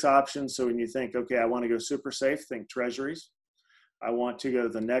you 6 options. So when you think, okay, I want to go super safe, think treasuries. I want to go to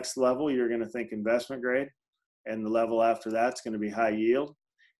the next level, you're going to think investment grade. And the level after that's going to be high yield.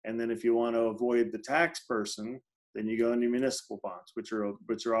 And then if you want to avoid the tax person, then you go into municipal bonds, which are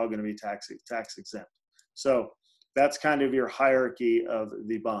all going to be tax exempt. So that's kind of your hierarchy of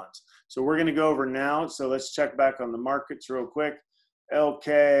the bonds. So we're going to go over now. So let's check back on the markets real quick.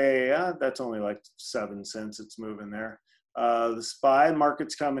 LK, that's only like 7 cents. It's moving there. The SPY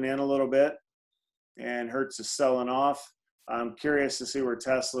market's coming in a little bit, and Hertz is selling off. I'm curious to see where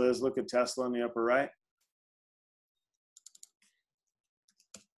Tesla is. Look at Tesla in the upper right.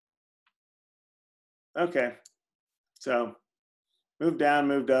 Okay, so moved down,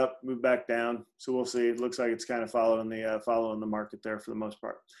 moved up, moved back down. So we'll see. It looks like it's kind of following the market there for the most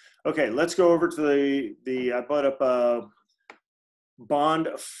part. Okay, let's go over to I put up a bond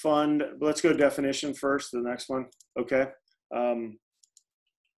fund. Let's go definition first, the next one. Okay. We're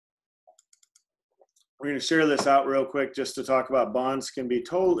going to share this out real quick just to talk about bonds.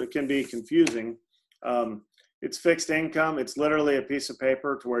 It can be confusing. It's fixed income. It's literally a piece of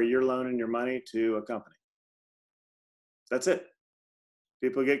paper to where you're loaning your money to a company. That's it.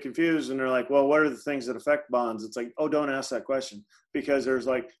 People get confused and they're like, well, what are the things that affect bonds? It's like, oh, don't ask that question, because there's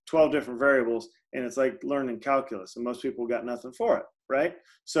like 12 different variables and it's like learning calculus, and most people got nothing for it, right?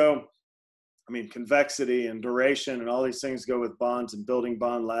 So, I mean, convexity and duration and all these things go with bonds and building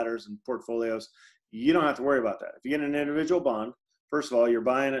bond ladders and portfolios. You don't have to worry about that. If you get an individual bond, first of all, you're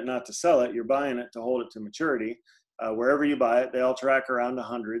buying it not to sell it. You're buying it to hold it to maturity. wherever you buy it, they all track around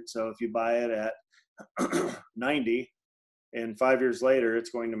 100. So if you buy it at 90, and 5 years later, it's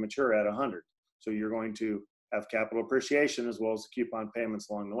going to mature at 100. So you're going to have capital appreciation as well as coupon payments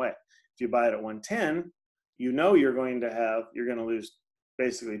along the way. If you buy it at 110, you know you're going to lose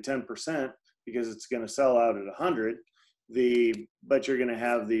basically 10% because it's going to sell out at 100. But you're going to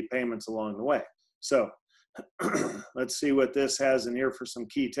have the payments along the way. So let's see what this has in here for some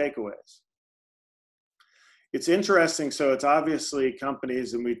key takeaways. It's interesting. So it's obviously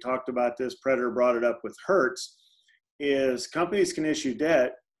companies, and we talked about this, Predator brought it up with Hertz, is companies can issue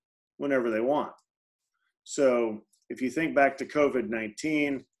debt whenever they want. So if you think back to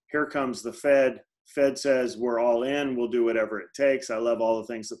COVID-19, here comes the Fed. Fed says, we're all in, we'll do whatever it takes. I love all the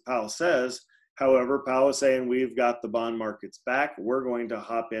things that Powell says. However, Powell is saying, we've got the bond markets back. We're going to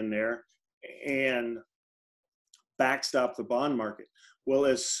hop in there and backstop the bond market. Well,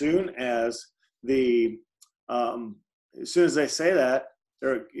 as soon as they say that,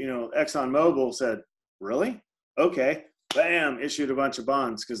 ExxonMobil said, really? Okay, bam, issued a bunch of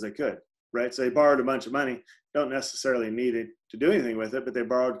bonds because they could, right? So they borrowed a bunch of money, don't necessarily need it to do anything with it, but they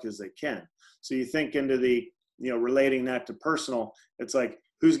borrowed because they can. So you think into the, relating that to personal, it's like,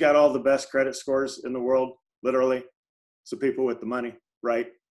 who's got all the best credit scores in the world? Literally, it's the people with the money, right?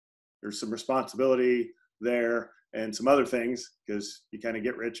 There's some responsibility there and some other things because you kind of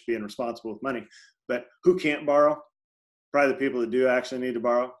get rich being responsible with money. But who can't borrow? Probably the people that do actually need to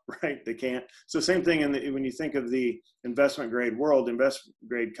borrow, right? They can't. So same thing when you think of the investment grade world, investment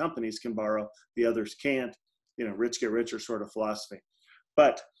grade companies can borrow, the others can't, rich get richer sort of philosophy.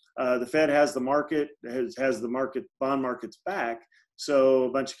 But the Fed has the market, has the bond markets back. So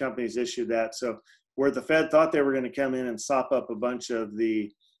a bunch of companies issued that. So where the Fed thought they were going to come in and sop up a bunch of the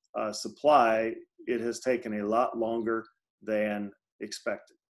supply, it has taken a lot longer than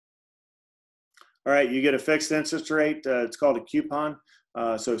expected. All right, you get a fixed interest rate. It's called a coupon.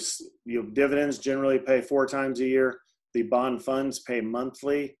 So dividends generally pay 4 times a year. The bond funds pay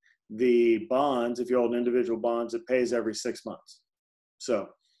monthly. The bonds, if you hold individual bonds, it pays every 6 months. So,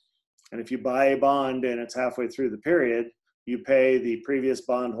 and if you buy a bond and it's halfway through the period, you pay the previous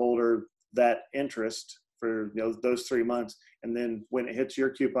bondholder that interest for those 3 months. And then when it hits your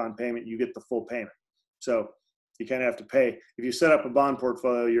coupon payment, you get the full payment. So you kind of have to pay. If you set up a bond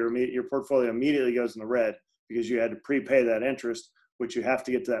portfolio, your portfolio immediately goes in the red because you had to prepay that interest, which you have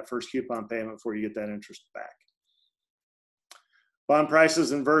to get to that first coupon payment before you get that interest back. Bond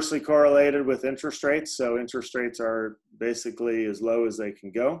prices inversely correlated with interest rates. So interest rates are basically as low as they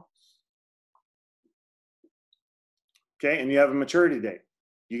can go. Okay, and you have a maturity date.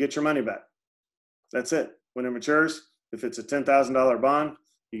 You get your money back. That's it. When it matures, if it's a $10,000 bond,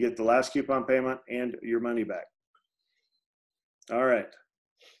 you get the last coupon payment and your money back. All right,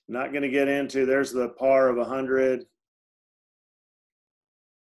 not going to get into, there's the par of 100.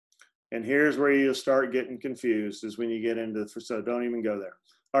 And here's where you'll start getting confused is when you get into, so don't even go there.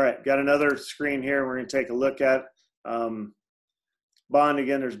 All right, got another screen here we're going to take a look at. Bond,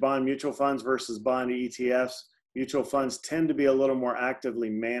 again, there's bond mutual funds versus bond ETFs. Mutual funds tend to be a little more actively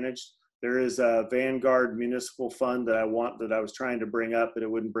managed. There is a Vanguard municipal fund that I was trying to bring up, but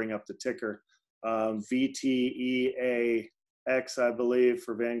it wouldn't bring up the ticker. VTEAX, I believe,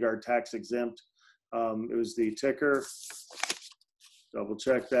 for Vanguard tax exempt. It was the ticker. Double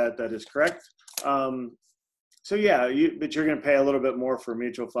check that is correct. So yeah, but you're going to pay a little bit more for a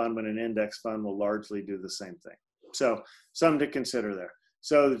mutual fund when an index fund will largely do the same thing. So something to consider there.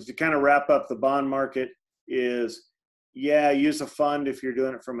 So to kind of wrap up the bond market is, yeah, use a fund if you're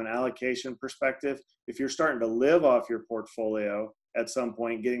doing it from an allocation perspective. If you're starting to live off your portfolio at some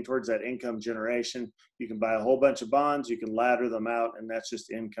point, getting towards that income generation, you can buy a whole bunch of bonds, you can ladder them out, and that's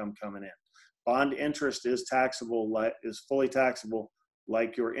just income coming in. Bond interest is taxable, is fully taxable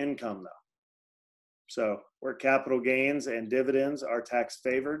like your income though. So where capital gains and dividends are tax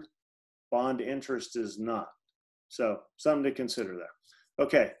favored, bond interest is not. So something to consider there.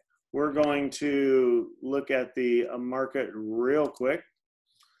 Okay, we're going to look at the market real quick.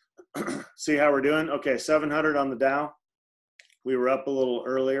 See how we're doing. Okay, 700 on the Dow. We were up a little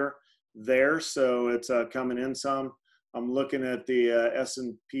earlier there, so it's coming in some. I'm looking at the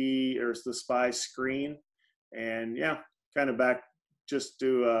S&P or the SPY screen, and yeah, kind of back just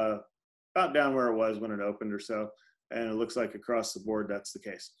to about down where it was when it opened or so. And it looks like across the board, that's the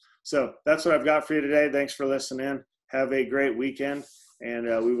case. So that's what I've got for you today. Thanks for listening. Have a great weekend. And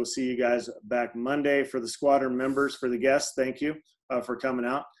we will see you guys back Monday. For the squadron members, for the guests, thank you for coming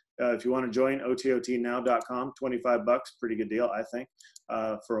out. If you want to join, ototnow.com, $25, pretty good deal, I think,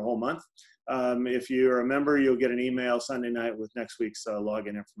 for a whole month. If you're a member, you'll get an email Sunday night with next week's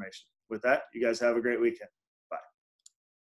login information. With that, you guys have a great weekend.